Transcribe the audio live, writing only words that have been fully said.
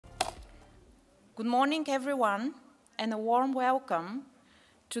Good morning, everyone, and a warm welcome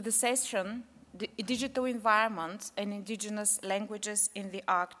to the session, Digital Environments and Indigenous Languages in the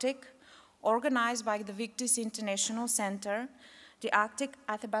Arctic, organized by the Vigdís International Center, the Arctic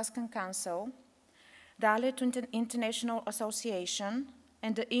Athabaskan Council, the Aleut International Association,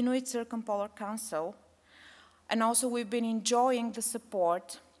 and the Inuit Circumpolar Council. And also we've been enjoying the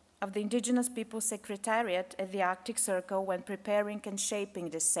support of the Indigenous Peoples Secretariat at the Arctic Circle when preparing and shaping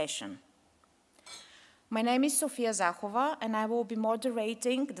this session. My name is Sofiya Zahova, and I will be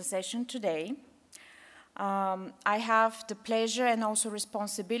moderating the session today. I have the pleasure and also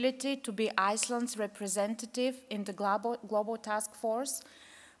responsibility to be Iceland's representative in the global task force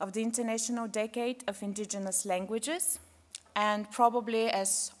of the International Decade of Indigenous Languages. And probably,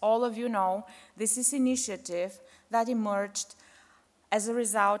 as all of you know, this is an initiative that emerged as a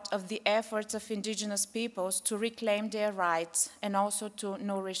result of the efforts of indigenous peoples to reclaim their rights and also to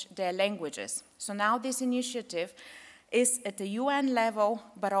nourish their languages. So now this initiative is at the UN level,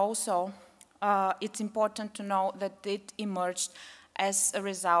 but also it's important to know that it emerged as a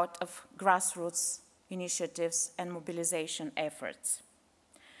result of grassroots initiatives and mobilization efforts.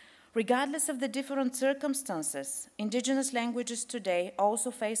 Regardless of the different circumstances, indigenous languages today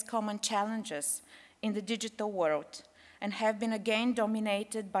also face common challenges in the digital world and have been again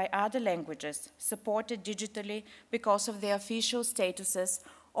dominated by other languages supported digitally because of their official statuses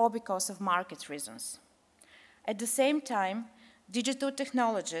or because of market reasons. At the same time, digital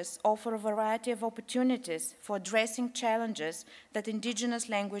technologies offer a variety of opportunities for addressing challenges that indigenous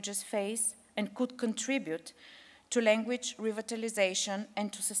languages face and could contribute to language revitalization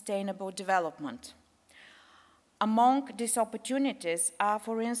and to sustainable development. Among these opportunities are,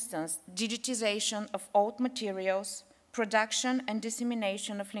 for instance, digitization of old materials, production and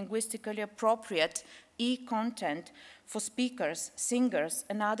dissemination of linguistically appropriate e-content for speakers, singers,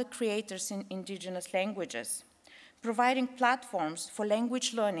 and other creators in indigenous languages, providing platforms for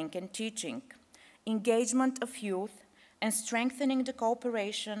language learning and teaching, engagement of youth, and strengthening the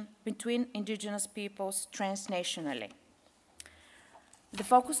cooperation between indigenous peoples transnationally. The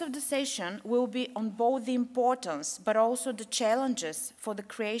focus of the session will be on both the importance but also the challenges for the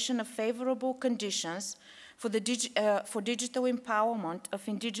creation of favorable conditions for digital empowerment of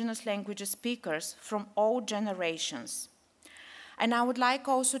indigenous language speakers from all generations. And I would like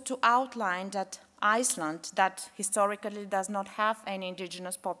also to outline that Iceland, that historically does not have any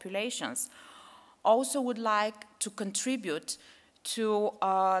indigenous populations, also would like to contribute to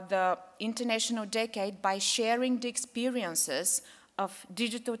the International Decade by sharing the experiences of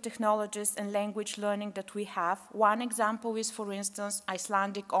digital technologies and language learning that we have. One example is, for instance,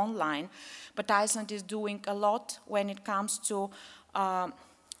 Icelandic Online, but Iceland is doing a lot when it comes to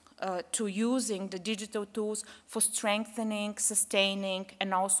using the digital tools for strengthening, sustaining,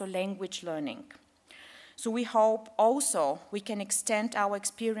 and also language learning. So we hope also we can extend our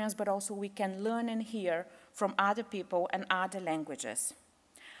experience, but also we can learn and hear from other people and other languages.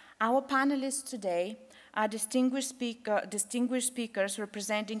 Our panelists today are distinguished speakers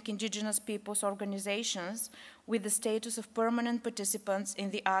representing indigenous peoples' organizations with the status of permanent participants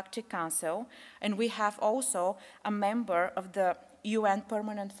in the Arctic Council, and we have also a member of the UN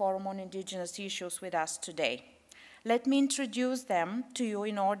Permanent Forum on Indigenous Issues with us today. Let me introduce them to you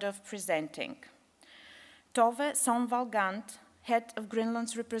in order of presenting. Tove Søvndahl Gant, head of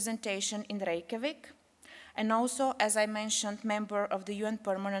Greenland's representation in Reykjavík, and also, as I mentioned, member of the UN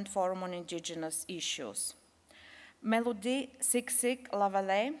Permanent Forum on Indigenous Issues. Melodie Siksik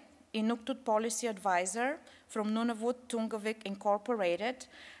Lavallée, Inuktut policy advisor from Nunavut, Tunngavik Incorporated,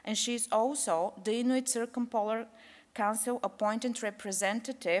 and she is also the Inuit Circumpolar Council appointed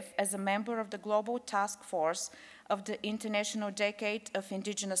representative as a member of the Global Task Force of the International Decade of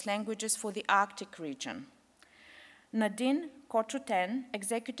Indigenous Languages for the Arctic region. Nadine Kochuten,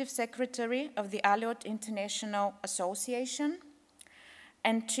 Executive Secretary of the Aleut International Association,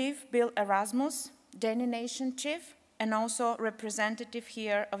 and Chief Bill Erasmus, Dene Nation Chief, and also representative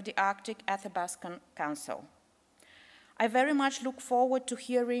here of the Arctic Athabaskan Council. I very much look forward to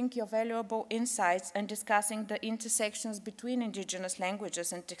hearing your valuable insights and discussing the intersections between indigenous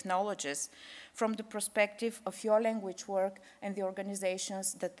languages and technologies from the perspective of your language work and the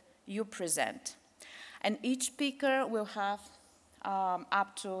organizations that you present. And each speaker will have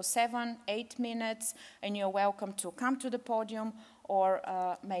up to 7-8 minutes, and you're welcome to come to the podium or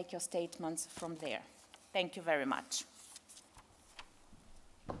make your statements from there. Thank you very much.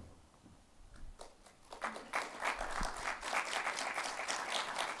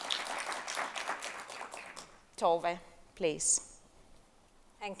 Tove, please.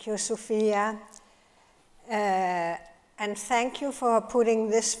 Thank you, Sofiya. And thank you for putting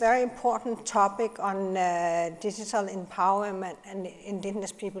this very important topic on digital empowerment and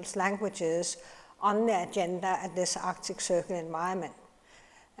indigenous peoples' languages on the agenda at this Arctic Circle environment.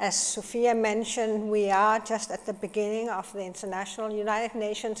 As Sofiya mentioned, we are just at the beginning of the United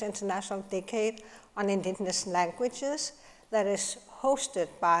Nations International Decade on Indigenous Languages that is hosted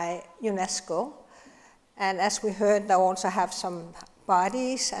by UNESCO. And as we heard, they also have some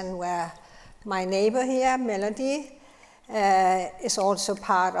bodies, and where my neighbor here, Melodie, is also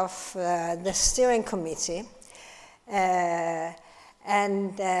part of the steering committee. And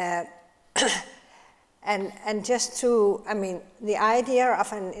just to, I mean, the idea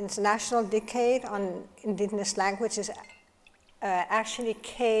of an international decade on indigenous languages actually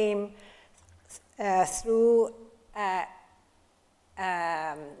came through a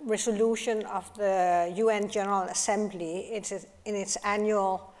resolution of the UN General Assembly. It's in its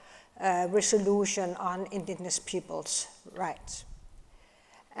annual resolution on indigenous peoples' rights.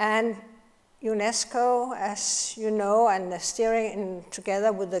 And UNESCO, as you know, and the steering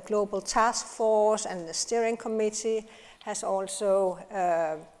together with the Global Task Force and the steering committee has also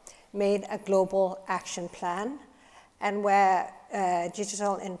made a global action plan, and where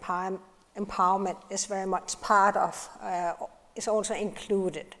digital empowerment is very much part of, is also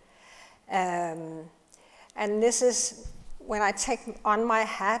included. And this is, when I take on my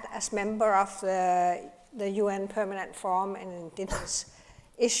hat as member of the UN Permanent Forum in Indigenous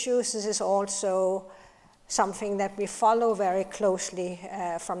Issues, this is also something that we follow very closely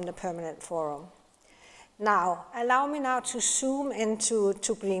from the Permanent Forum. Now, allow me now to zoom into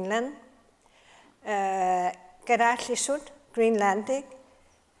Greenland. Gadaalisut, Greenlandic,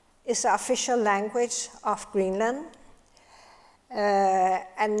 is the official language of Greenland.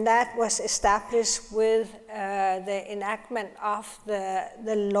 And that was established with the enactment of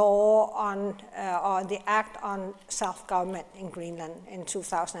the law on, or the Act on Self-Government in Greenland in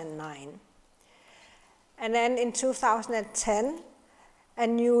 2009. And then in 2010, a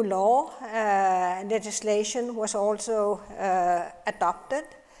new law, legislation was also adopted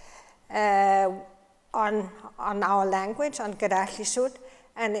on our language, on Gadaalisut,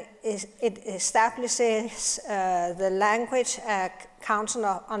 and it establishes the Language Council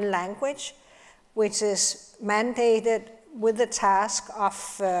on Language, which is mandated with the task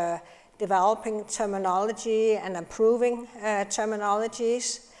of developing terminology and improving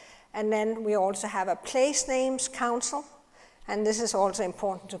terminologies. And then we also have a Place Names Council, and this is also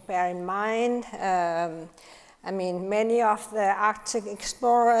important to bear in mind. I mean, many of the Arctic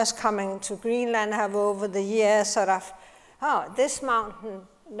explorers coming to Greenland have over the years sort of, oh, this mountain,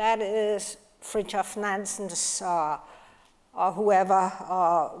 that is Fridtjof Nansen's or whoever,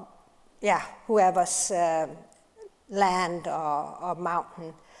 or yeah, whoever's land or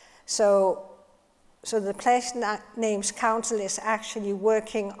mountain. So the Place Names Council is actually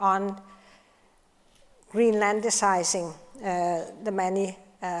working on Greenlandicizing the many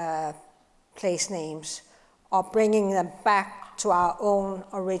place names, or bringing them back to our own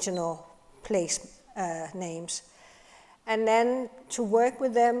original place names. And then to work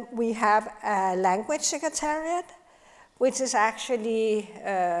with them, we have a language secretariat, which is actually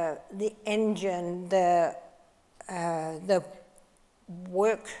the engine, the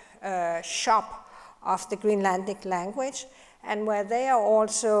work shop of the Greenlandic language, and where they are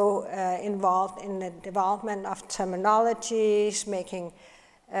also involved in the development of terminologies, making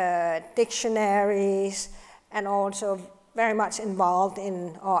dictionaries, and also very much involved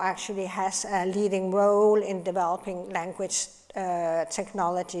in, or actually has a leading role in developing language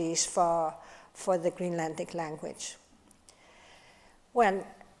technologies for the Greenlandic language. Well,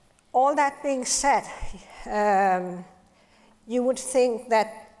 all that being said, you would think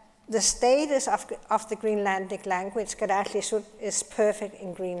that the status of the Greenlandic language, Gadaalisut, is perfect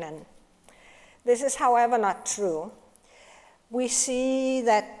in Greenland. This is, however, not true. We see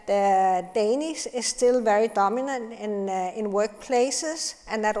that Danish is still very dominant in workplaces,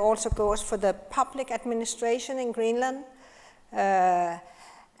 and that also goes for the public administration in Greenland.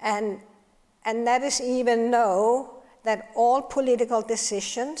 And that is even though that all political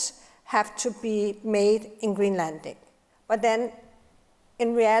decisions have to be made in Greenlandic. But then,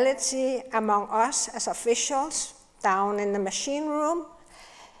 in reality, among us as officials down in the machine room,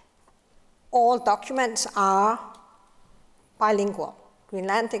 all documents are bilingual,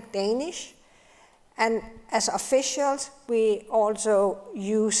 Greenlandic, Danish, and as officials, we also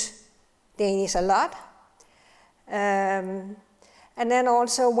use Danish a lot. And then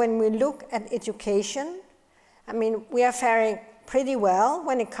also when we look at education, I mean, we are faring pretty well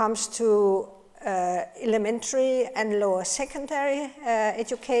when it comes to elementary and lower secondary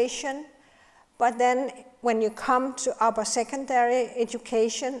education, but then when you come to upper secondary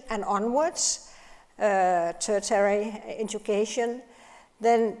education and onwards, tertiary education,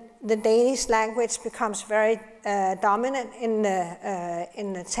 then the Danish language becomes very dominant in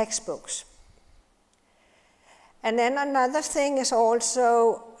the textbooks. And then another thing is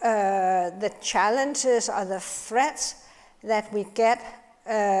also the challenges or the threats that we get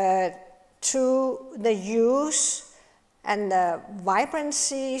to the use and the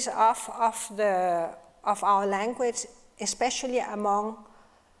vibrancies of our language, especially among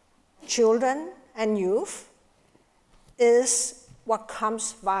children and youth, is what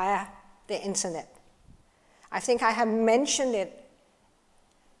comes via the internet. I think I have mentioned it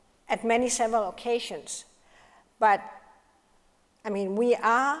at several occasions, but I mean, we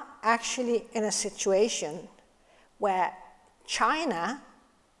are actually in a situation where China,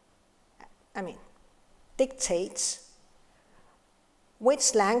 I mean, dictates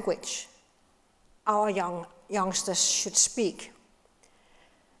which language our youngsters should speak.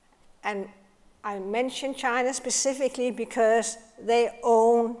 And I mention China specifically because they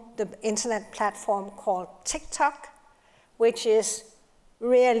own the internet platform called TikTok, which is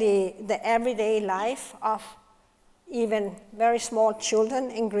really the everyday life of even very small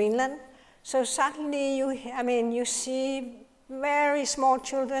children in Greenland. So suddenly you see very small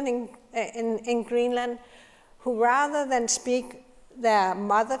children in Greenland who, rather than speak their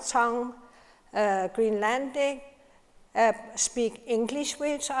mother tongue, Greenlandic, speak English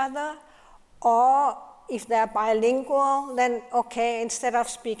with each other, or if they're bilingual, then okay, instead of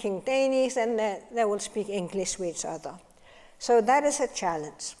speaking Danish, then they will speak English with each other. So that is a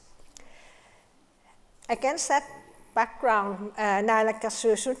challenge. Against that background,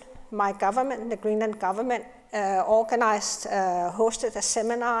 Naalakkersuisut, my government, the Greenland government, hosted a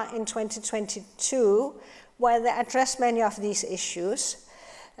seminar in 2022 where they addressed many of these issues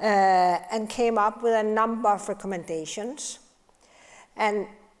and came up with a number of recommendations. And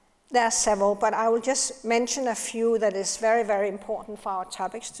there are several, but I will just mention a few that is very, very important for our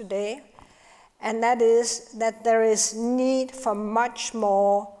topics today. And that is that there is need for much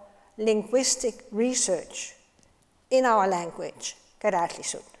more linguistic research in our language,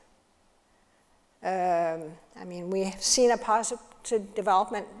 Karaatlisut. I mean, we have seen a positive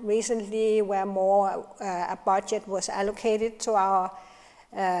development recently where a budget was allocated to our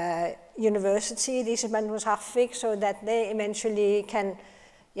university, UNPFII, so that they eventually can,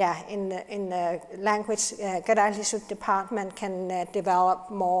 in the language Karaatlisut department can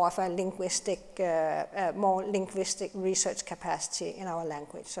develop more of a more linguistic research capacity in our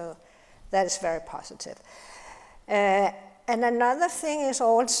language. So that is very positive. And another thing is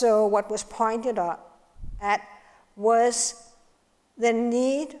also what was pointed at was the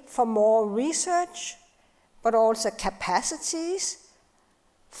need for more research, but also capacities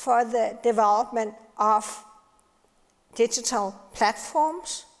for the development of digital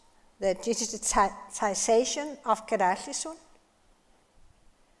platforms, the digitization of Karaatlisut.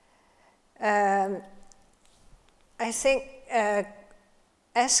 I think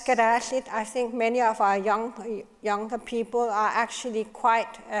as Karaatlit, I think many of our younger people are actually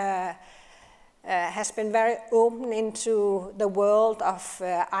quite, has been very open into the world of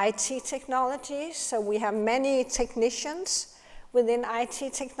IT technologies. So we have many technicians within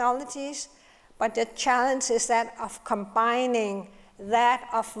IT technologies, but the challenge is that of combining that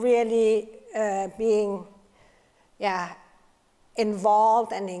of really being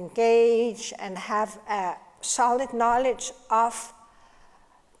involved and engaged and have a solid knowledge of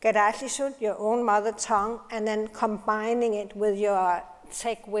Karaatlisut, your own mother tongue, and then combining it with your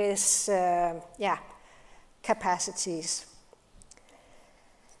tech whiz capacities.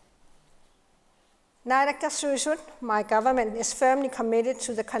 Naalakkersuisut, my government, is firmly committed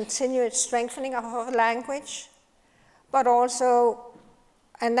to the continued strengthening of our language, but also,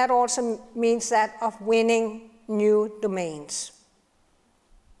 and that also means that of winning new domains.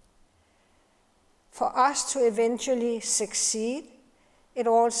 For us to eventually succeed, it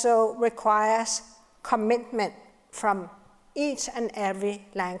also requires commitment from each and every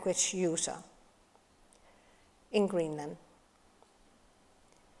language user in Greenland.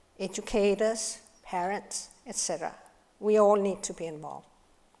 Educators, parents, etc. We all need to be involved.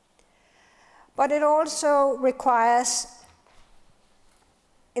 But it also requires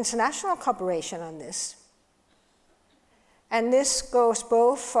international cooperation on this. And this goes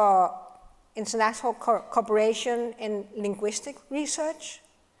both for international cooperation in linguistic research,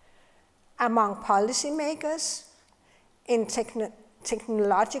 among policymakers, in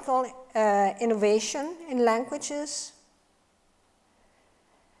technological innovation in languages.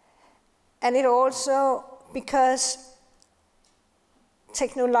 And it also, because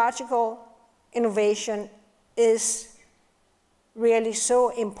technological innovation is really so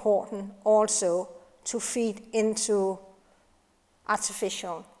important also to feed into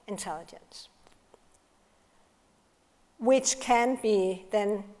artificial intelligence, which can be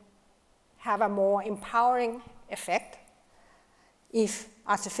then have a more empowering effect if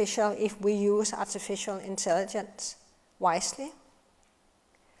we use artificial intelligence wisely.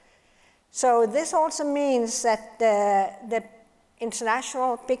 So this also means that the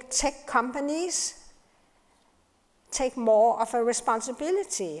international big tech companies take more of a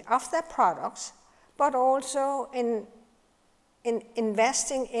responsibility of their products, but also in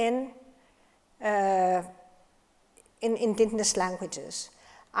investing in indigenous languages.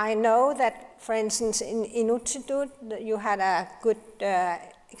 I know that, for instance, in Inuktut, you had a good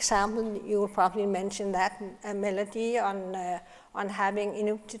example. You will probably mention that, Melodie, on having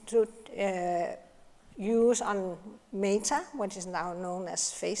Inuktut use on Meta, which is now known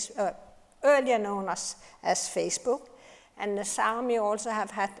as earlier known as Facebook. And the Sami also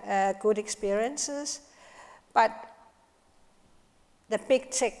have had good experiences. But the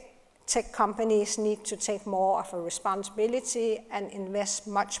big tech companies need to take more of a responsibility and invest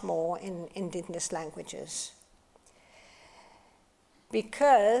much more in indigenous languages.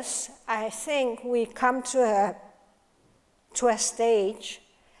 Because I think we come to a stage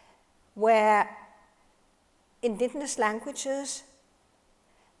where indigenous languages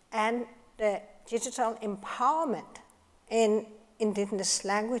and the digital empowerment in indigenous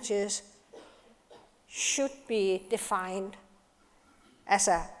languages should be defined as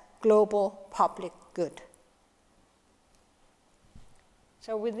a global public good.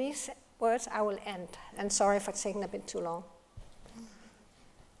 So with these words, I will end. And sorry for taking a bit too long.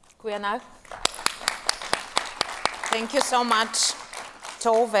 Thank you so much,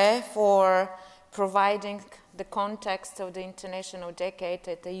 Tove, for providing the context of the International Decade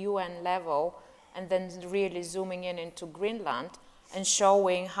at the UN level, and then really zooming in into Greenland and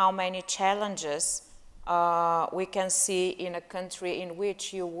showing how many challenges we can see in a country in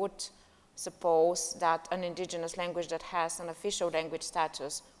which you would suppose that an indigenous language that has an official language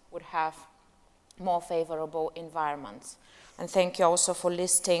status would have more favorable environments. And thank you also for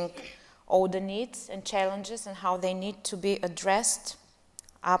listing all the needs and challenges and how they need to be addressed,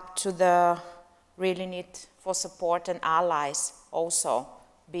 up to the really need for support and allies also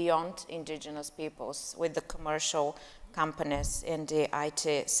beyond indigenous peoples with the commercial companies in the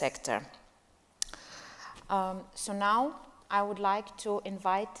IT sector. So now I would like to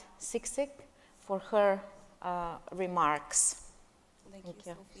invite Siksik for her remarks. Thank you,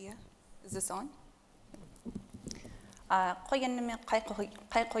 Sofiya. Is this on?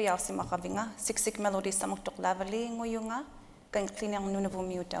 Siksik Melodie samuktok Lavallée nguyunga kan klinang Nunavut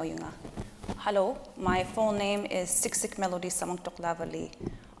miutauyunga. Hello, my full name is Siksik Melodie samuktok Lavallée.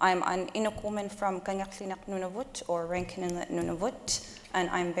 I'm an Inuk woman from Gangaklinak Nunavut, or Rankin Inlet Nunavut, and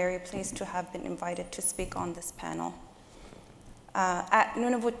I'm very pleased to have been invited to speak on this panel. At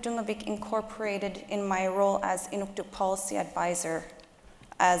Nunavut Tunngavik Incorporated, in my role as Inuktut Policy Advisor,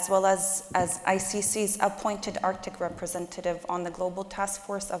 as well as ICC's appointed Arctic representative on the Global Task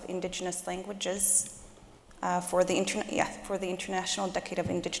Force of Indigenous Languages for the International Decade of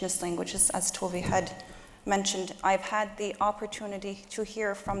Indigenous Languages, as Tove had mentioned, I've had the opportunity to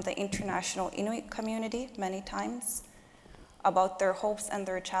hear from the international Inuit community many times about their hopes and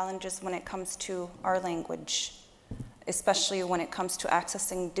their challenges when it comes to our language, especially when it comes to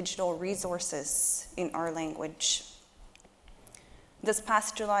accessing digital resources in our language. This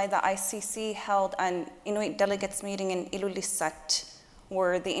past July, the ICC held an Inuit delegates meeting in Ilulissat,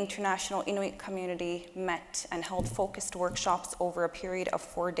 where the international Inuit community met and held focused workshops over a period of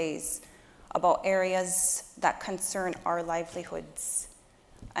 4 days about areas that concern our livelihoods.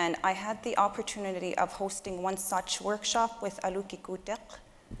 And I had the opportunity of hosting one such workshop with Aleut,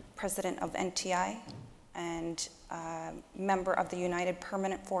 president of NTI, and member of the United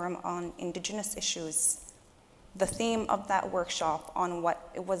Permanent Forum on Indigenous Issues. The theme of that workshop on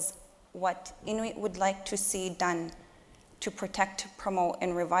what Inuit would like to see done to protect, promote,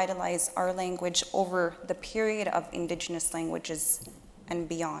 and revitalize our language over the period of Indigenous languages and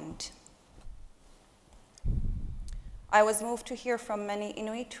beyond. I was moved to hear from many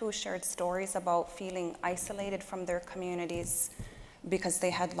Inuit who shared stories about feeling isolated from their communities because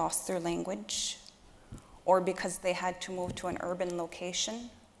they had lost their language, or because they had to move to an urban location,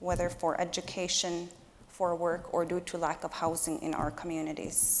 whether for education, for work, or due to lack of housing in our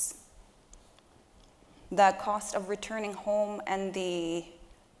communities. The cost of returning home and the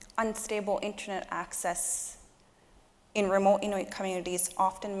unstable internet access in remote Inuit communities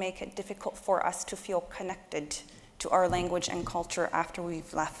often make it difficult for us to feel connected to our language and culture after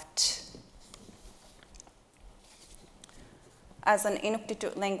we've left. As an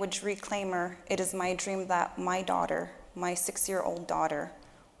Inuktut language reclaimer, it is my dream that my daughter, my 6-year-old daughter,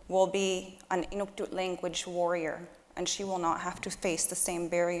 will be an Inuktut language warrior, and she will not have to face the same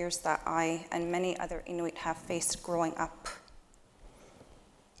barriers that I and many other Inuit have faced growing up.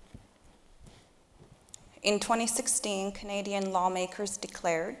 In 2016, Canadian lawmakers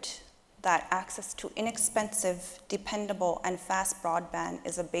declared that access to inexpensive, dependable, and fast broadband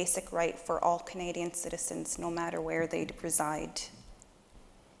is a basic right for all Canadian citizens, no matter where they reside.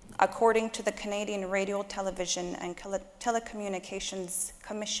 According to the Canadian Radio, Television, and Telecommunications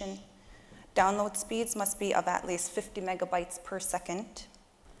Commission, download speeds must be of at least 50 megabytes per second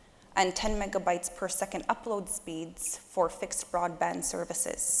and 10 megabytes per second upload speeds for fixed broadband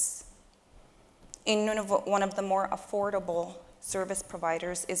services. In Nunavut, one of the more affordable service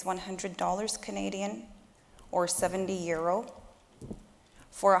providers is $100 Canadian or 70 euro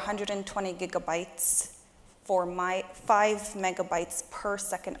for 120 gigabytes for 5 megabytes per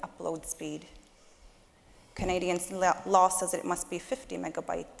second upload speed. Canadian law says it must be 50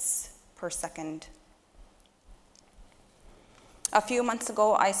 megabytes per second. A few months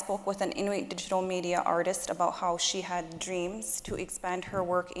ago, I spoke with an Inuit digital media artist about how she had dreams to expand her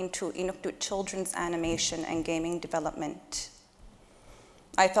work into Inuktut children's animation and gaming development.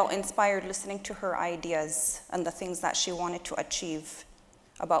 I felt inspired listening to her ideas and the things that she wanted to achieve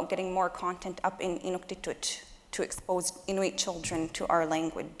about getting more content up in Inuktitut to expose Inuit children to our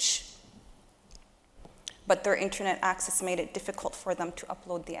language. But their internet access made it difficult for them to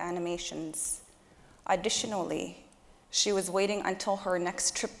upload the animations. Additionally, she was waiting until her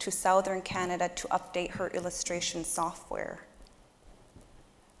next trip to southern Canada to update her illustration software.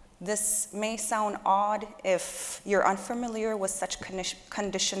 This may sound odd if you're unfamiliar with such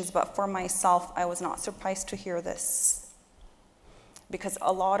conditions, but for myself, I was not surprised to hear this, because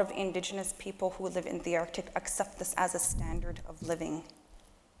a lot of Indigenous people who live in the Arctic accept this as a standard of living.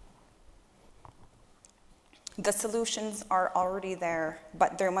 The solutions are already there,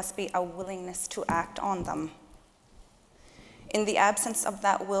 but there must be a willingness to act on them. In the absence of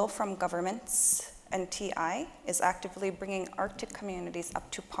that will from governments, NTI is actively bringing Arctic communities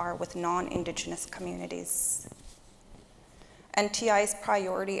up to par with non-Indigenous communities. NTI's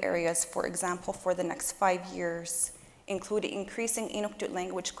priority areas, for example, for the next 5 years, include increasing Inuktut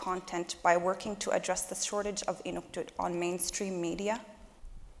language content by working to address the shortage of Inuktut on mainstream media,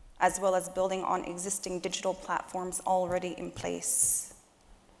 as well as building on existing digital platforms already in place.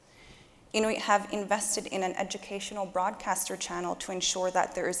 Inuit have invested in an educational broadcaster channel to ensure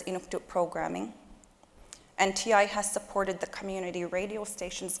that there is Inuktut programming. NTI has supported the community radio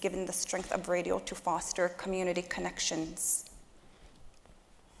stations, given the strength of radio to foster community connections.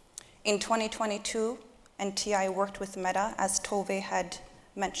 In 2022, NTI worked with Meta, as Tove had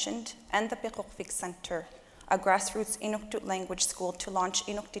mentioned, and the Reykjavík Center, a grassroots Inuktut language school, to launch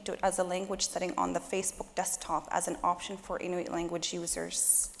Inuktitut as a language setting on the Facebook desktop as an option for Inuit language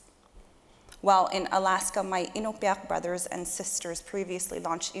users. While in Alaska, my Inupiaq brothers and sisters previously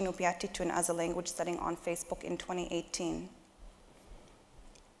launched Inupiatitun as a language setting on Facebook in 2018.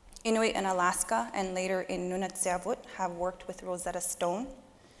 Inuit in Alaska and later in Nunavut have worked with Rosetta Stone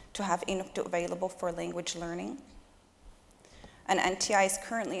to have Inuktut available for language learning. And NTI is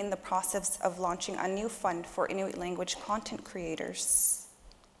currently in the process of launching a new fund for Inuit language content creators.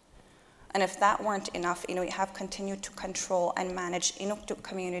 And if that weren't enough, Inuit have continued to control and manage Inuktut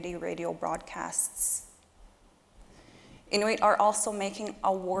community radio broadcasts. Inuit are also making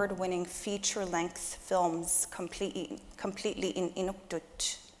award-winning feature-length films completely in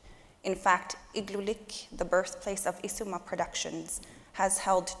Inuktut. In fact, Iglulik, the birthplace of Isuma Productions, has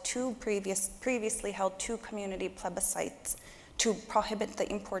held previously held two community plebiscites to prohibit the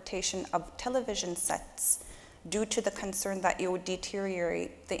importation of television sets due to the concern that it would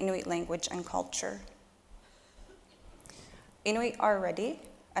deteriorate the Inuit language and culture. Inuit are ready,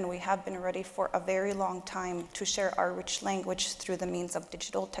 and we have been ready for a very long time, to share our rich language through the means of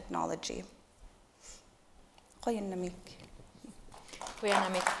digital technology.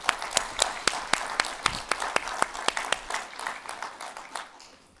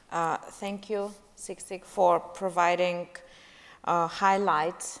 Thank you, Siksik, for providing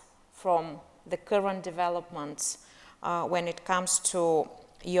highlights from the current developments when it comes to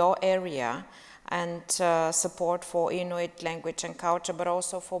your area and support for Inuit language and culture, but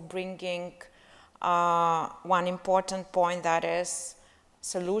also for bringing one important point, that is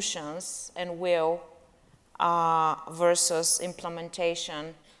solutions and will versus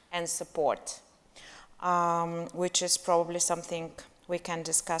implementation and support, which is probably something we can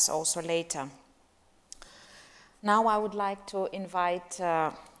discuss also later. Now I would like to invite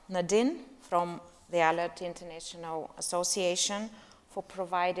Nadine from the Aleut International Association, for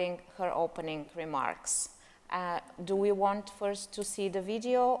providing her opening remarks. Do we want first to see the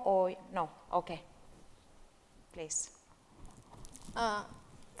video or no? Okay, please.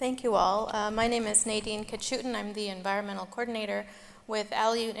 Thank you all. My name is Nadine Kochuten. I'm the environmental coordinator with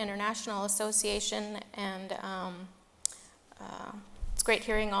Aleut International Association, and it's great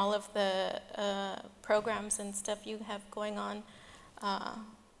hearing all of the programs and stuff you have going on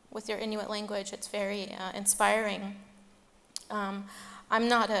with your Inuit language. It's very inspiring. I'm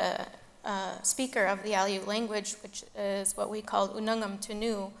not a speaker of the Aleut language, which is what we call Unungam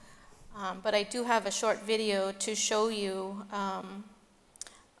Tunu, but I do have a short video to show you.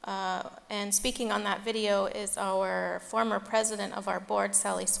 And speaking on that video is our former president of our board,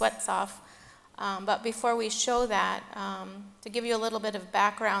 Sally Swetsoff. But before we show that, to give you a little bit of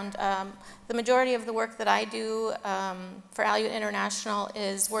background, the majority of the work that I do for Aleut International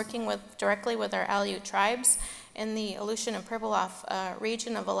is working directly with our Aleut tribes in the Aleutian and Pribilof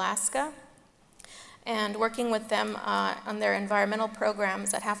region of Alaska, and working with them on their environmental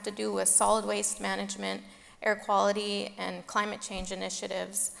programs that have to do with solid waste management, air quality, and climate change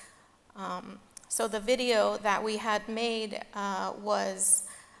initiatives. So the video that we had made was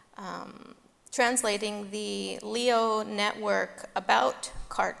translating the Leo network about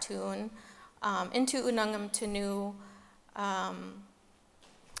cartoon into Unungam Tunu,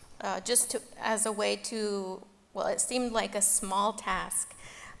 just as a way to, well, it seemed like a small task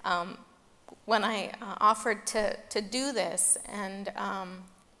when I offered to do this, and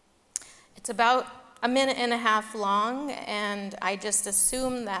it's about a minute and a half long, and I just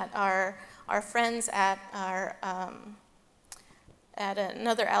assumed that our friends at our at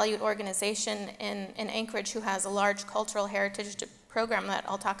another Aleut organization in Anchorage, who has a large cultural heritage program that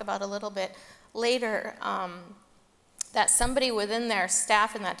I'll talk about a little bit later, that somebody within their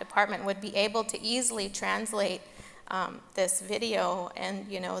staff in that department would be able to easily translate this video and,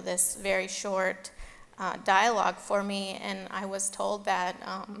 you know, this very short dialogue for me. And I was told that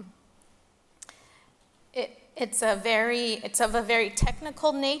it's of a very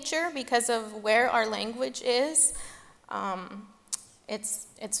technical nature because of where our language is.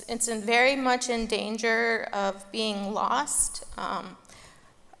 It's very much in danger of being lost.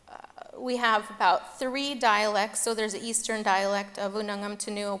 We have about 3 dialects. So there's an eastern dialect of Unungam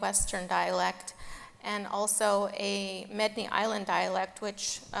Tunu, a western dialect, and also a Medni Island dialect,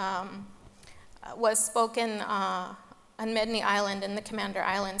 which was spoken on Medni Island in the Commander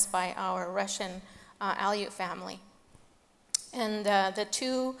Islands by our Russian Aleut family. And the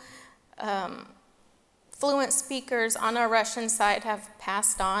 2 fluent speakers on our Russian side have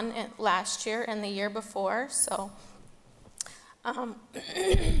passed on last year and the year before, so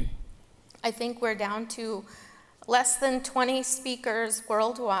I think we're down to less than 20 speakers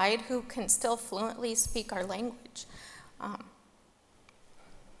worldwide who can still fluently speak our language.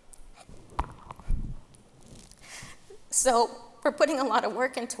 So we're putting a lot of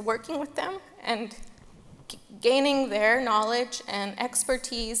work into working with them and gaining their knowledge and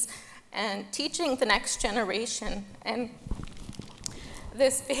expertise and teaching the next generation. And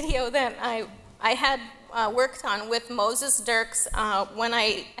this video that I had worked on with Moses Dirks, when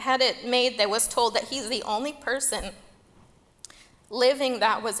I had it made, I was told that he's the only person living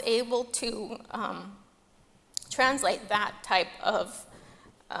that was able to translate that type of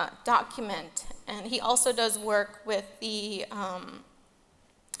document. And he also does work with the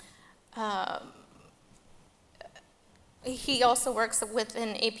he also works with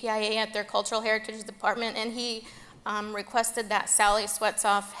an APIA at their Cultural Heritage Department, and he requested that Sally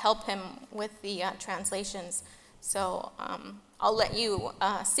Swetsoff help him with the translations. So I'll let you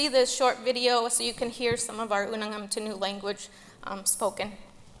see this short video so you can hear some of our Unungam Tunu language spoken.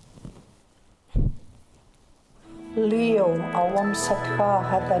 Leo awam satka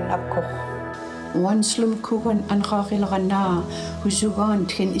hadan ako. Wan slum kugan anqaqilaqana huzugan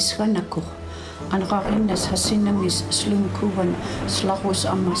thin isqanako. Anqaqinas hasinangis slum kugan slaqus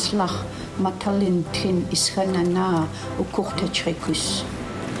amaslaq matalin thin isqanana ukurtachrikus.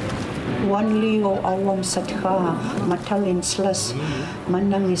 Wan Leo awam satka matalin slas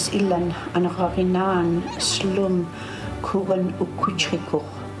manangis ilan anqaqinan slum kugan ukuchriku.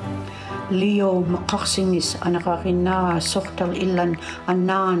 Leo maqaqsingis anaqaqina soqtal ilan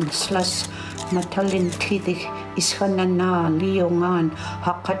anan slas matalin tidik isqanana Leo ngan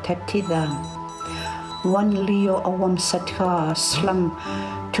haqatatida. Wan Leo awam satka slam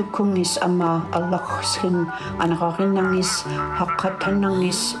tukungis ama alaqskin anaqaqinangis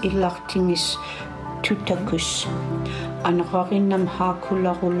haqatanangis ilaqtingis tutakus. Anaqaqinam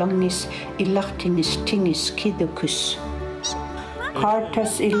haqulaqulangis ilaqtingis tingis kidukus.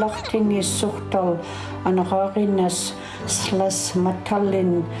 Kartas ilachtin Søvndahl anrarinas slas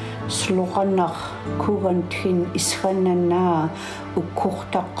matallin sluganach kugantin isranana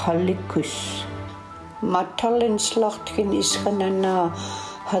ukurtaqalikus. Matallin slachtin isranana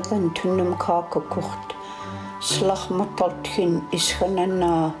hadan tunum kakakurt. Slag mataltin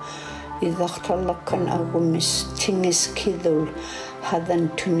isranana idachtallakan agumis tingis kidul hadan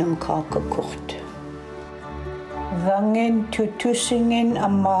tunum kakakurt. Vangen tutusingen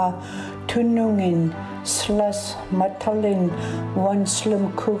ama tunungen slas matalin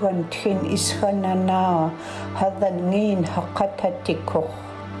wanslum kugantin isranana hadan ngin hakatatikor.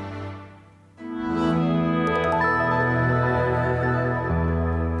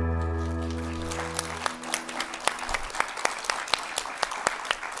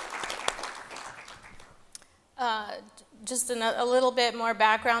 Just a little bit more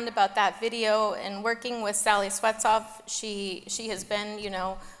background about that video. And working with Sally Swetsov, she has been,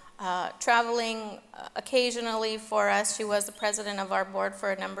 traveling occasionally for us. She was the president of our board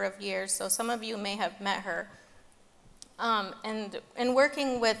for a number of years, so some of you may have met her. And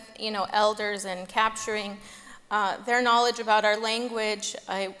working with, elders and capturing their knowledge about our language,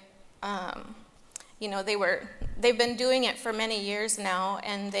 they've been doing it for many years now,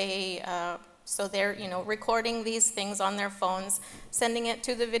 and so they're, recording these things on their phones, sending it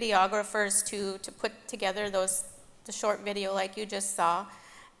to the videographers to put together the short video like you just saw.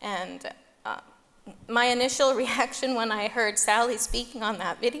 And my initial reaction when I heard Sally speaking on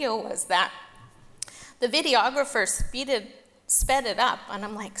that video was that the videographer sped it up, and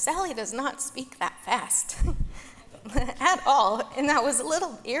I'm like, Sally does not speak that fast at all, and I was a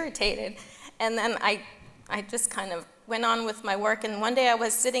little irritated. And then I just kind of went on with my work, and one day I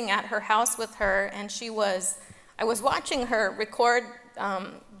was sitting at her house with her, and I was watching her record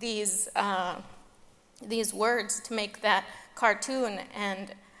these words to make that cartoon,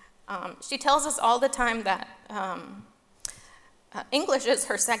 and she tells us all the time that English is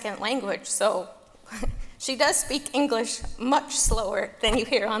her second language, so she does speak English much slower than you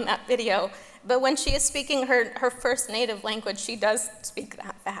hear on that video, but when she is speaking her first native language, she does speak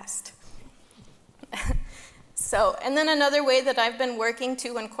that fast. So, and then another way that I've been working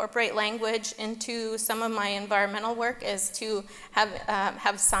to incorporate language into some of my environmental work is to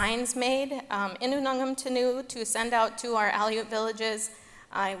have signs made in Unangam to send out to our Aleut villages.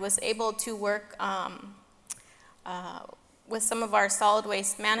 I was able to work with some of our solid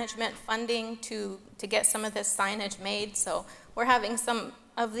waste management funding to get some of this signage made. So we're having some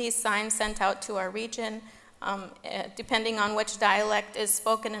of these signs sent out to our region. Depending on which dialect is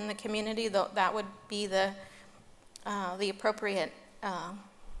spoken in the community, that would be the appropriate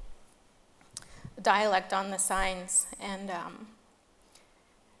dialect on the signs. And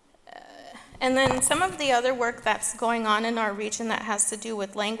then some of the other work that's going on in our region that has to do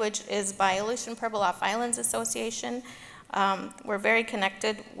with language is by Aleutian Pribilof Islands Association. We're very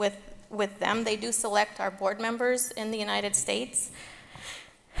connected with them. They do select our board members in the United States.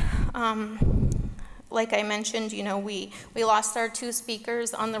 Like I mentioned, we lost our 2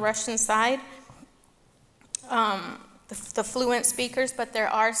 speakers on the Russian side. The fluent speakers, but there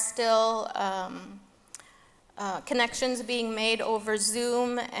are still connections being made over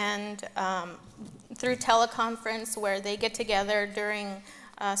Zoom and through teleconference, where they get together during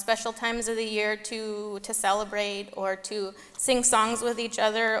special times of the year to celebrate or to sing songs with each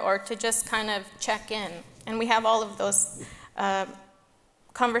other or to just kind of check in. And we have all of those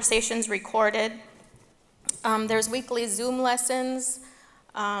conversations recorded. There's weekly Zoom lessons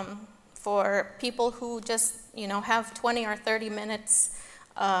for people who just, have 20 or 30 minutes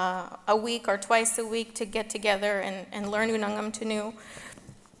a week or twice a week to get together and learn Unangam Tunu.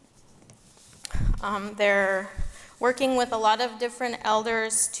 They're working with a lot of different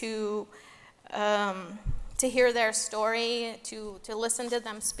elders to hear their story, to listen to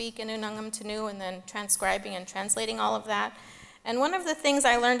them speak in Unangam Tunu, and then transcribing and translating all of that. And one of the things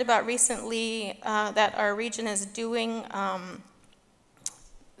I learned about recently that our region is doing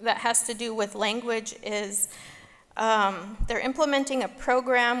that has to do with language is they're implementing a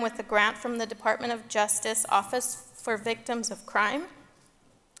program with a grant from the Department of Justice Office for Victims of Crime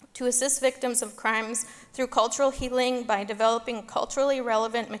to assist victims of crimes through cultural healing by developing culturally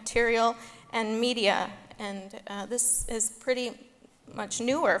relevant material and media. And this is pretty much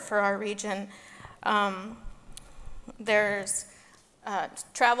newer for our region. There's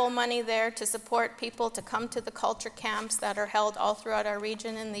travel money there to support people to come to the culture camps that are held all throughout our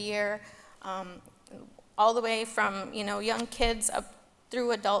region in the year. All the way from young kids up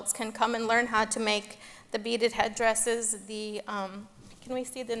through adults can come and learn how to make the beaded headdresses. Can we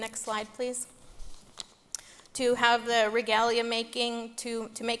see the next slide, please? to have the regalia making, to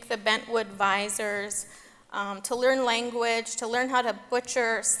make the bentwood visors, to learn language, to learn how to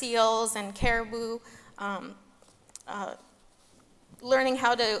butcher seals and caribou, learning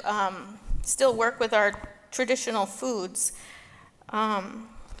how to still work with our traditional foods.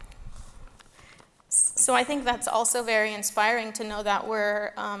 So I think that's also very inspiring to know that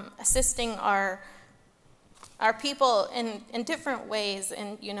we're assisting our people in different ways.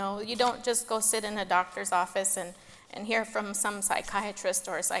 And you know, you don't just go sit in a doctor's office and hear from some psychiatrist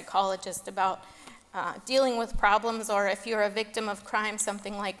or a psychologist about dealing with problems, or if you're a victim of crime,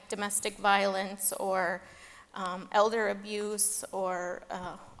 something like domestic violence or elder abuse or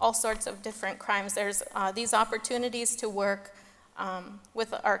all sorts of different crimes. There's these opportunities to work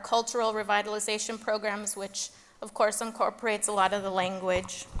with our cultural revitalization programs, which of course incorporates a lot of the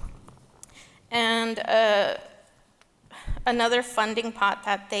language. And another funding pot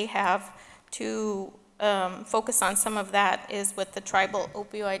that they have to focus on some of that is with the tribal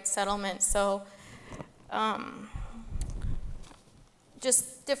opioid settlement. So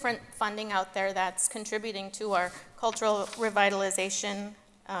just different funding out there that's contributing to our cultural revitalization.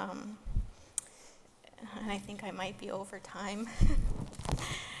 And I think I might be over time.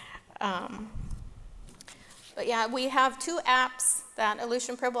 But yeah, we have 2 apps that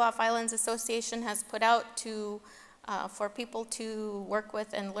Aleutian Pribilof Islands Association has put out to, for people to work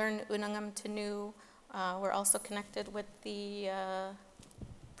with and learn Unangam Tanu. We're also connected with the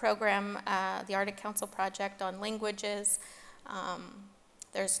program, the Arctic Council Project on Languages.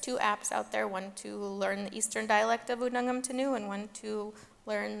 There's 2 apps out there, one to learn the Eastern dialect of Unangam Tanu and one to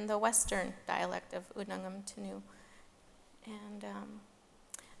learn the Western dialect of Unangam Tanu. And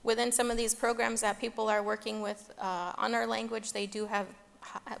within some of these programs that people are working with on our language, they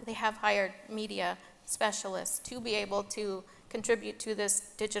have hired media specialists to be able to contribute to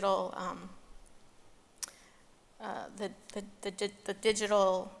this digital, the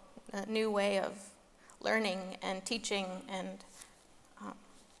digital new way of learning and teaching and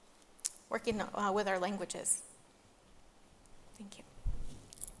working with our languages. Thank you.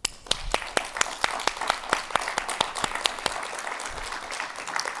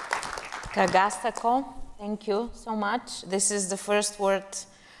 Kagastako, thank you so much. This is the first word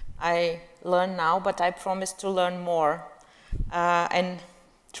I learned now, but I promise to learn more and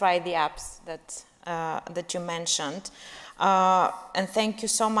try the apps that you mentioned. And thank you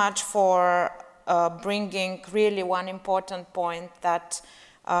so much for bringing really one important point, that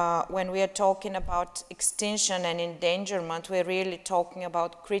when we are talking about extinction and endangerment, we're really talking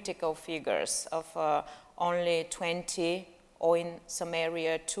about critical figures of only 20 or in some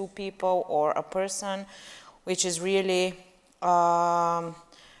area 2 people or a person, which is really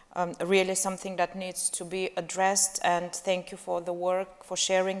really something that needs to be addressed. And thank you for the work, for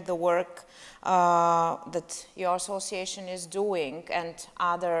sharing the work that your association is doing, and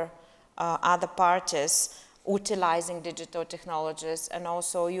other parties utilizing digital technologies and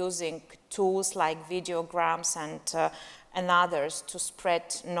also using tools like videograms and others to spread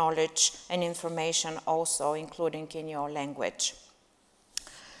knowledge and information also, including in your language.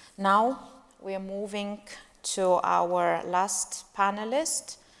 Now we are moving to our last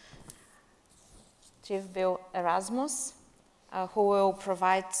panelist, Chief Bill Erasmus, who will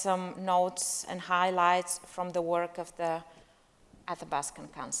provide some notes and highlights from the work of the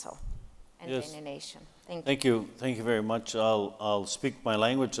Athabaskan Council and Dene Nation. Thank you. Thank you very much. I'll speak my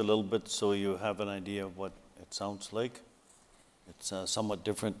language a little bit so you have an idea of what it sounds like. It's somewhat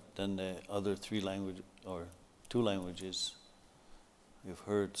different than the other 3 languages, or 2 languages you've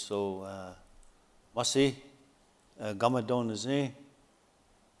heard. So, Masi, Gamadon Izni,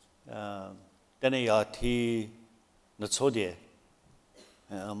 Dene Yati, Natsodie,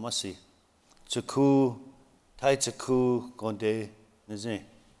 Masi, Tsaku, Tai Tsaku, Gonde Nizni.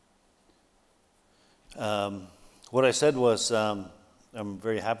 What I said was, I'm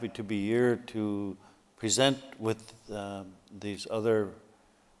very happy to be here to present with these other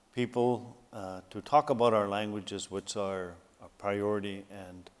people to talk about our languages, which are a priority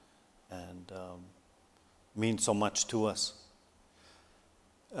and mean so much to us.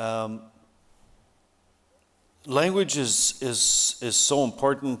 Language is so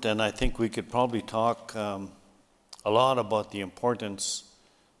important, and I think we could probably talk a lot about the importance.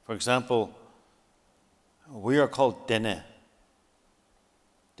 For example, we are called Dene.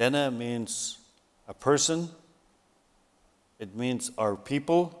 Dene means a person, it means our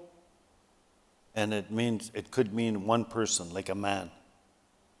people, and it could mean one person, like a man.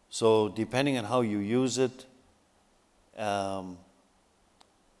 So depending on how you use it,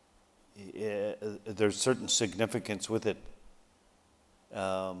 there's certain significance with it.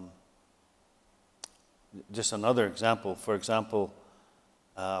 just another example. For example,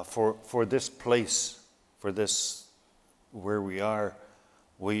 for this place, for this where we are,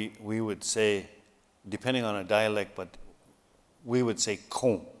 we would say, depending on a dialect, but we would say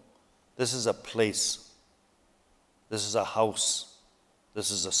kon. This is a place. This is a house. This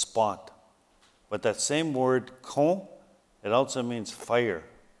is a spot. But that same word kon, it also means fire.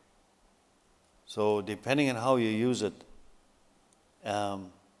 So depending on how you use it,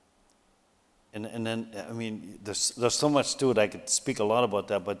 and then, I mean, there's so much to it. I could speak a lot about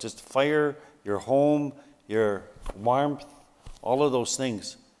that, but just fire, your home, your warmth, all of those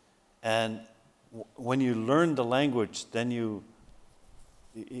things. And when you learn the language, then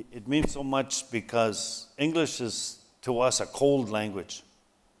it means so much, because English is, to us, a cold language.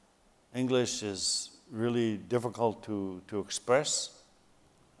 English is really difficult to express.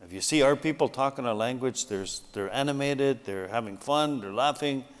 If you see our people talking a language, they're animated, they're having fun, they're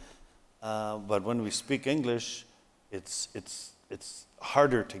laughing. But when we speak English, it's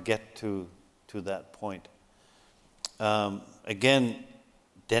harder to get to that point. Again,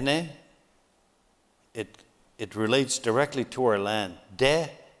 Dene, it relates directly to our land. De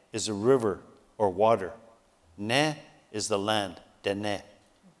is a river or water. Ne is the land, Dene.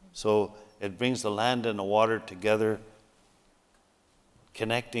 So it brings the land and the water together,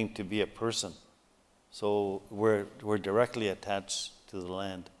 connecting to be a person. So we're directly attached to the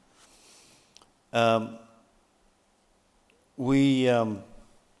land. We are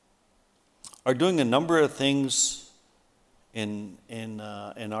doing a number of things in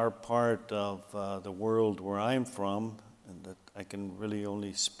our part of the world where I'm from, and that I can really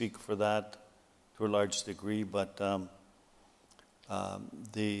only speak for that to a large degree. But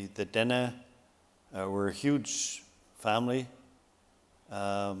the Dene were a huge family.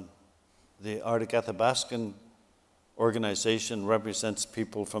 The Arctic Athabaskan organization represents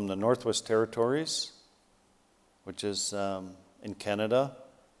people from the Northwest Territories, which is in Canada,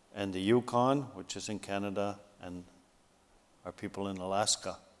 and the Yukon, which is in Canada, and our people in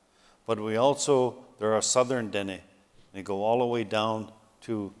Alaska. But there are southern Dene. They go all the way down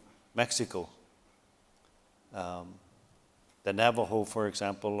to Mexico. The Navajo, for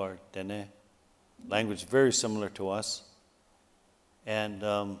example, are Dene, language very similar to us. And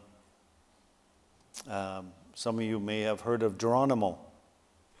some of you may have heard of Geronimo.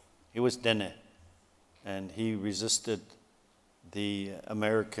 He was Dene, and he resisted the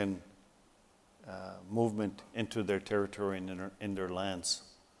American movement into their territory and in their lands.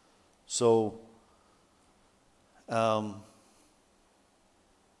 So,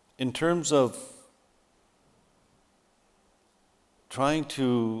 in terms of trying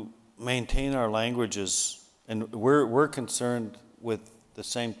to maintain our languages, and we're concerned with the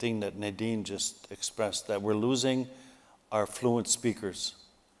same thing that Nadine just expressed, that we're losing our fluent speakers.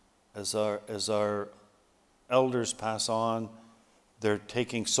 As our elders pass on, they're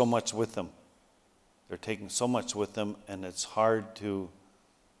taking so much with them. And it's hard to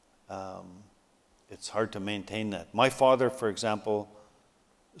maintain that. My father, for example,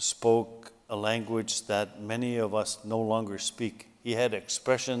 spoke a language that many of us no longer speak. He had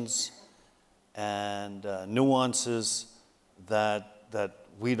expressions and nuances that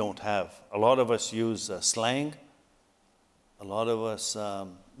we don't have. A lot of us use slang. A lot of us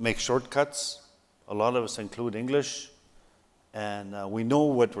make shortcuts. A lot of us include English. And we know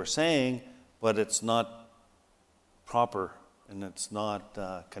what we're saying, but it's not proper and it's not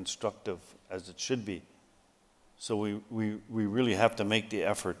constructive as it should be. So we really have to make the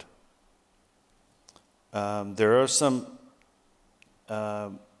effort. There are some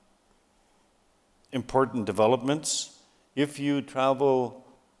important developments. If you travel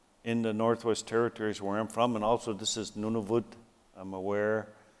in the Northwest Territories where I'm from, and also this is Nunavut, I'm aware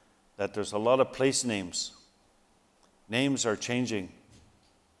that there's a lot of place names. Names are changing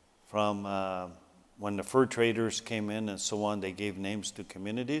from when the fur traders came in and so on, they gave names to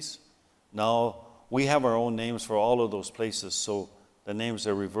communities. Now we have our own names for all of those places, so the names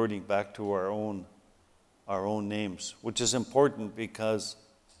are reverting back to our own names, which is important because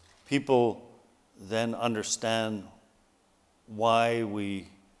people then understand why we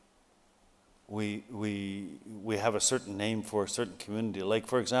have a certain name for a certain community. Like,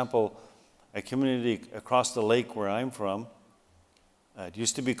 for example, a community across the lake where I'm from, it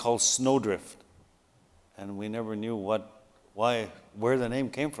used to be called Snowdrift, and we never knew where the name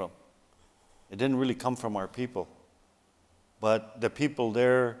came from. It didn't really come from our people. But the people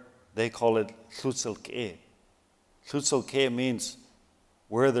there, they call it Tlutselke. Tlutselke means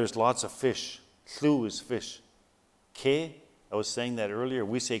where there's lots of fish. Tlu is fish. Ke, I was saying that earlier,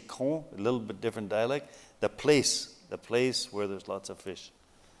 we say kon, a little bit different dialect. The place where there's lots of fish.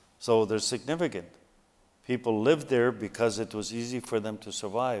 So they're significant. people lived there because it was easy for them to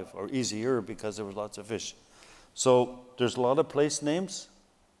survive, or easier because there was lots of fish. So there's a lot of place names,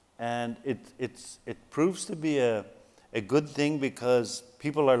 and it proves to be a good thing because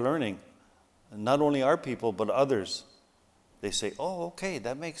people are learning. And not only our people, but others. They say, oh, okay,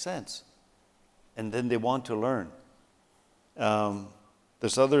 that makes sense. And then they want to learn.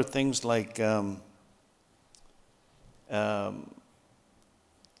 There's other things like in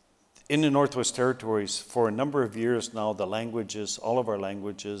the Northwest Territories, for a number of years now, the languages, all of our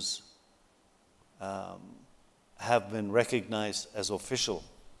languages, have been recognized as official,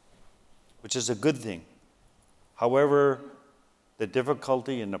 which is a good thing. However, the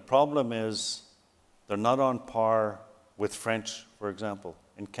difficulty and the problem is they're not on par with French, for example.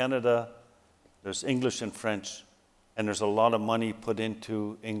 In Canada, there's English and French, and there's a lot of money put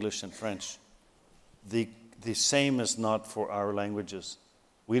into English and French. The same is not for our languages.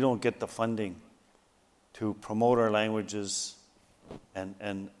 We don't get the funding to promote our languages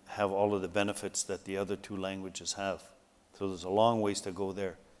and have all of the benefits that the other two languages have. So there's a long ways to go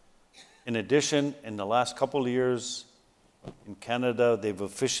there. In addition, in the last couple of years, in Canada, they've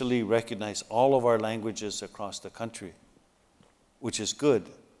officially recognized all of our languages across the country, which is good.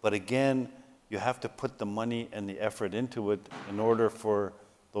 But again, you have to put the money and the effort into it in order for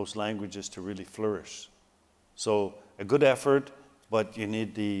those languages to really flourish. So a good effort, but you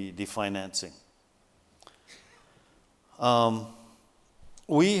need the financing.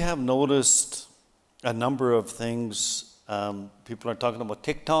 We have noticed a number of things. People are talking about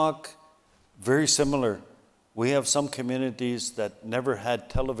TikTok, very similar. We have some communities that never had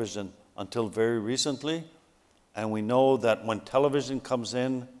television until very recently, and we know that when television comes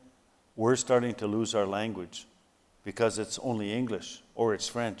in, we're starting to lose our language because it's only English or it's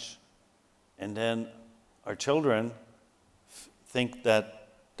French. And then our children think that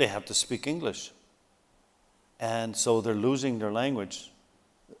they have to speak English. And so they're losing their language.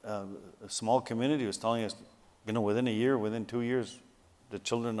 A small community was telling us, within a year, within 2 years, the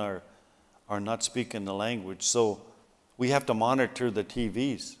children are not speaking the language. So we have to monitor the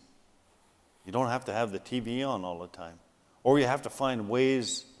TVs. You don't have to have the TV on all the time. Or you have to find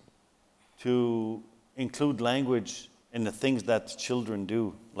ways to include language in the things that children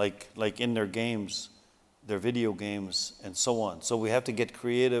do, like in their games, their video games, and so on. So we have to get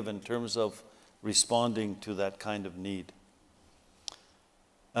creative in terms of responding to that kind of need.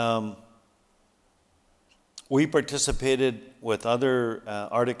 We participated with other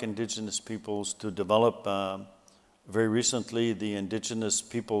Arctic Indigenous peoples to develop very recently the Indigenous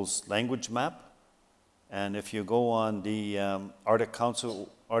Peoples Language Map. And if you go on the Arctic Council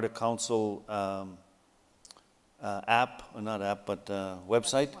app, or not app, but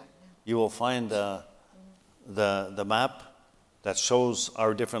website, you will find the map that shows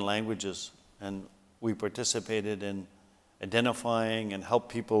our different languages. And we participated in identifying and help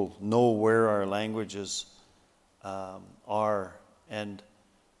people know where our languages are. And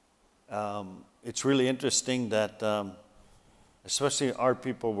it's really interesting that, especially our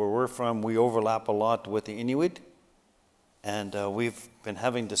people where we're from, we overlap a lot with the Inuit. And we've been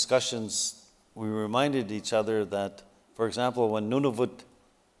having discussions. We reminded each other that, for example, when Nunavut,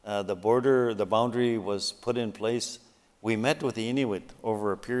 the boundary was put in place, we met with the Inuit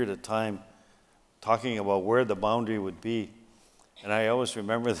over a period of time talking about where the boundary would be. And I always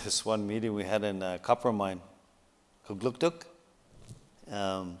remember this one meeting we had in a copper mine, Inuktut,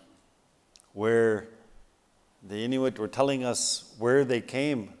 where the Inuit were telling us where they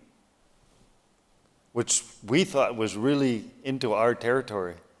came, which we thought was really into our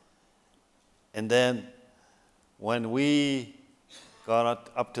territory. And then when we got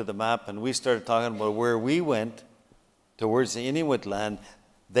up to the map and we started talking about where we went towards the Inuit land,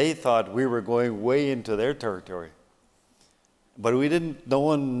 they thought we were going way into their territory. But we didn't, no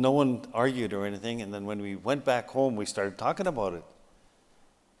one argued or anything. And then when we went back home, we started talking about it.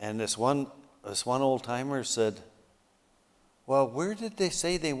 And this one old timer said, well, where did they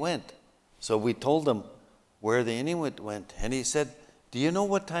say they went? So we told him where the Inuit went. And he said, do you know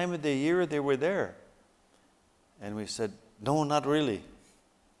what time of the year they were there? And we said, no, not really.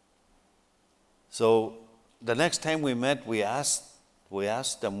 So the next time we met, we asked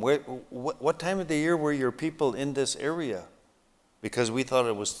them, what time of the year were your people in this area? Because we thought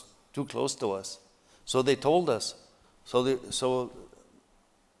it was too close to us. So they told us. So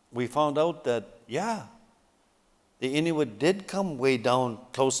we found out that, yeah, the Inuit did come way down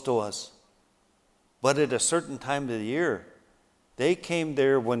close to us. But at a certain time of the year, they came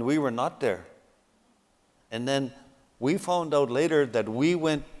there when we were not there. And then we found out later that we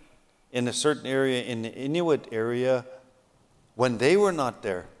went in a certain area, in the Inuit area, when they were not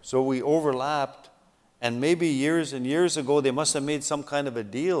there. So we overlapped, And maybe years and years ago, they must have made some kind of a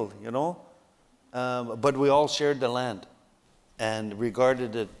deal, you know? But we all shared the land and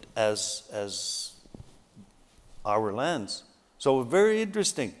regarded it as our lands. So very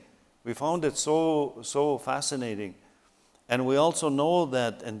interesting. We found it so fascinating. And we also know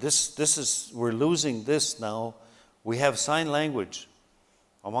that, and this is, we're losing this now, we have sign language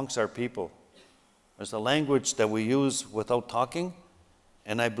amongst our people. There's a language that we use without talking,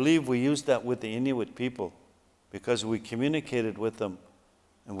 and I believe we use that with the Inuit people because we communicated with them.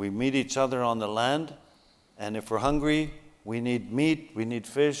 And we meet each other on the land, and if we're hungry, we need meat, we need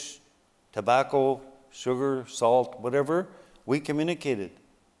fish, tobacco, sugar, salt, whatever, we communicated.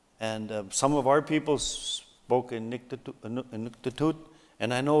 And some of our people spoke in Inuktut,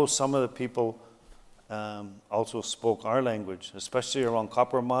 and I know some of the people also spoke our language, especially around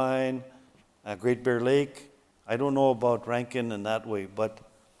Copper Mine, Great Bear Lake. I don't know about Rankin in that way, but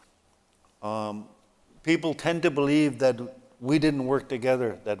people tend to believe that we didn't work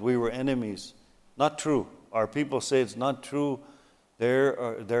together, that we were enemies. Not true. Our people say it's not true.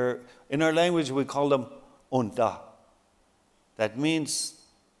 In our language, we call them unta. That means,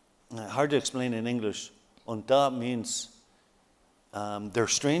 hard to explain in English. Unta means they're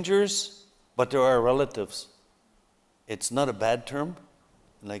strangers, but they're our relatives. It's not a bad term.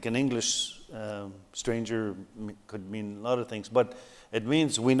 Like in English, stranger could mean a lot of things, but it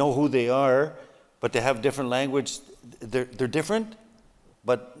means we know who they are, but they have different language. They're different,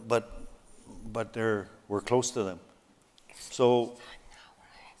 but we're close to them. So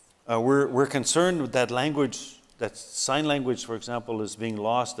we're concerned with that language, that sign language, for example, is being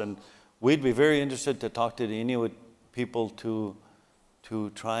lost, and we'd be very interested to talk to the Inuit people to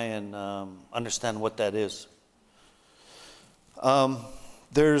try and understand what that is.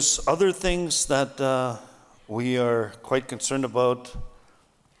 There's other things that we are quite concerned about.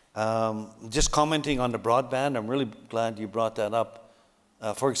 Just commenting on the broadband, I'm really glad you brought that up.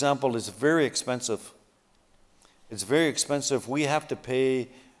 For example, it's very expensive. It's very expensive. We have to pay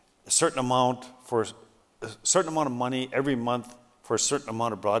a certain amount of money every month for a certain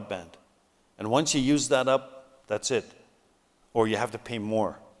amount of broadband. And once you use that up, that's it. Or you have to pay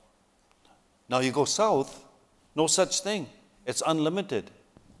more. Now you go south, no such thing. It's unlimited.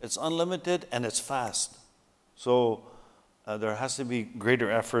 It's unlimited and it's fast. So there has to be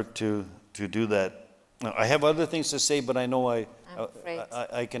greater effort to do that. Now, I have other things to say, but I know I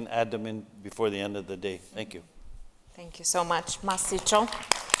can add them in before the end of the day. Thank you. Thank you so much. Masicho.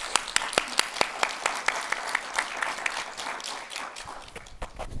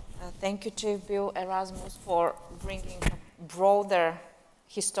 Thank you, Chief Bill Erasmus, for bringing a broader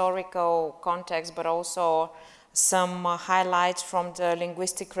historical context, but also some highlights from the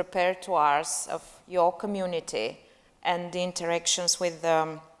linguistic repertoires of your community and the interactions with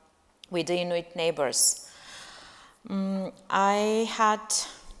the Inuit neighbors. I had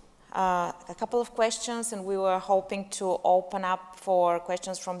a couple of questions, and we were hoping to open up for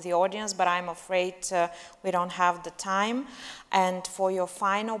questions from the audience, but I'm afraid we don't have the time. And for your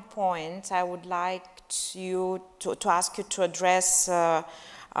final point, I would like you to ask you to address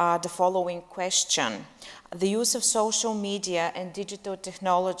the following question. The use of social media and digital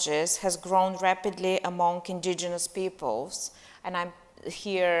technologies has grown rapidly among indigenous peoples, and I'm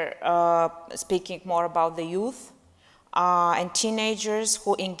here speaking more about the youth and teenagers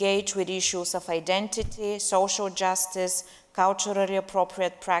who engage with issues of identity, social justice, culturally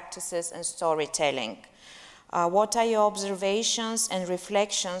appropriate practices, and storytelling. What are your observations and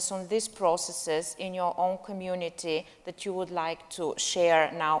reflections on these processes in your own community that you would like to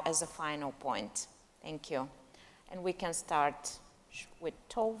share now as a final point? Thank you. And we can start with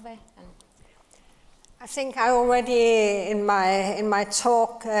Tove. I think I already, in my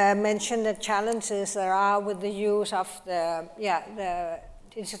talk, mentioned the challenges there are with the use of the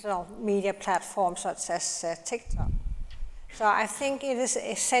digital media platforms such as TikTok. So I think it is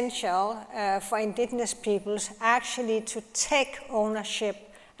essential for indigenous peoples actually to take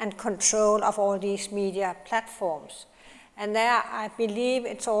ownership and control of all these media platforms. And there I believe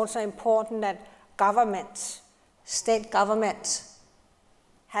it's also important that governments, state governments,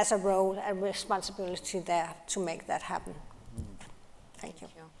 has a role and responsibility there to make that happen. Thank you.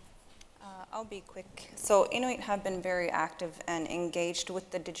 I'll be quick. So Inuit have been very active and engaged with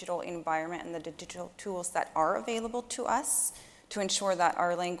the digital environment and the digital tools that are available to us to ensure that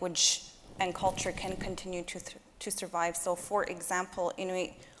our language and culture can continue to survive. So for example,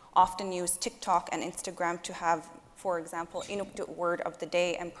 Inuit often use TikTok and Instagram to have, for example, Inuktut word of the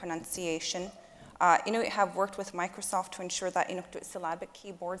day and pronunciation. Inuit have worked with Microsoft to ensure that Inuktut syllabic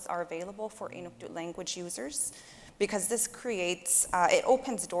keyboards are available for Inuktut language users, because this creates, it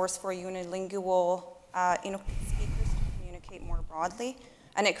opens doors for unilingual Inuktut speakers to communicate more broadly,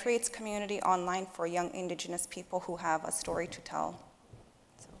 and it creates community online for young Indigenous people who have a story to tell.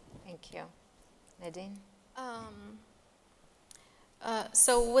 Thank you. Nadine?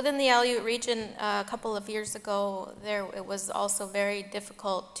 So within the Aleut region, a couple of years ago, it was also very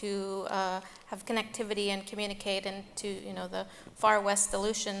difficult to have connectivity and communicate into, the far west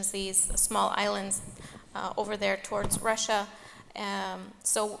Aleutians, these small islands over there towards Russia.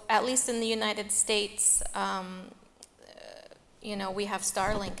 So at least in the United States, we have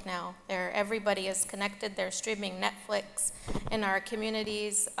Starlink now. Everybody is connected. They're streaming Netflix in our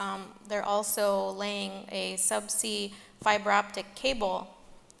communities. They're also laying a subsea fiber optic cable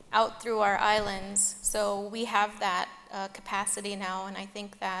out through our islands. So we have that capacity now, and I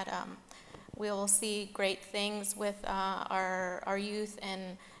think that we'll see great things with our youth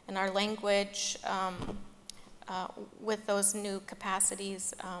and our language with those new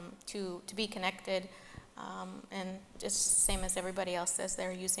capacities to be connected. And just same as everybody else says,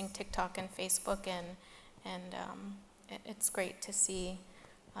 they're using TikTok and Facebook, and it's great to see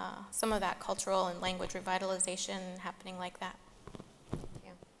some of that cultural and language revitalization happening like that.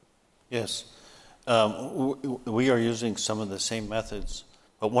 Yeah. Yes, we are using some of the same methods,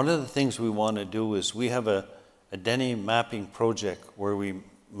 but one of the things we want to do is we have a Dene mapping project where we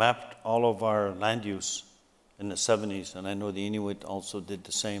mapped all of our land use in the 70s, and I know the Inuit also did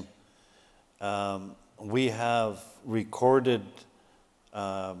the same. We have recorded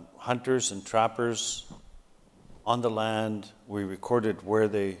hunters and trappers on the land. We recorded where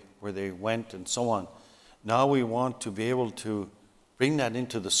they went and so on. Now we want to be able to bring that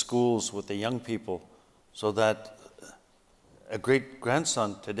into the schools with the young people so that a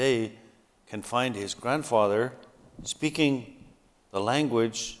great-grandson today can find his grandfather speaking the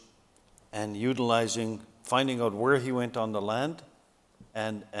language and finding out where he went on the land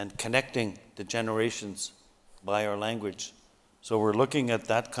and connecting the generations by our language. So we're looking at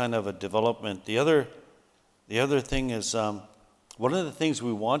that kind of a development. The other thing is, one of the things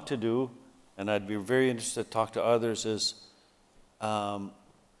we want to do, and I'd be very interested to talk to others, is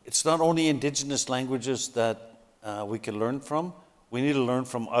it's not only Indigenous languages that we can learn from, we need to learn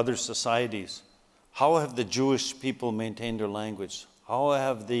from other societies. How have the Jewish people maintained their language? How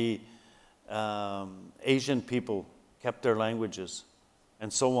have the Asian people kept their languages?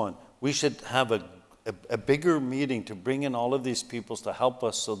 And so on. We should have a bigger meeting to bring in all of these peoples to help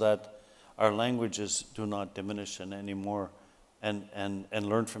us so that our languages do not diminish anymore, and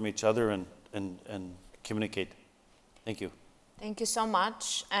learn from each other and communicate. Thank you. Thank you so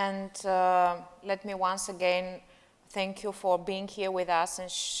much. And let me once again thank you for being here with us and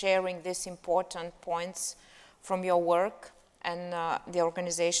sharing these important points from your work and the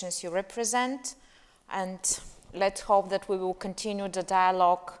organizations you represent. And let's hope that we will continue the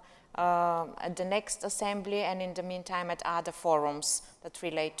dialogue at the next assembly and in the meantime at other forums that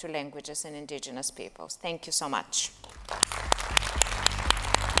relate to languages and Indigenous peoples. Thank you so much.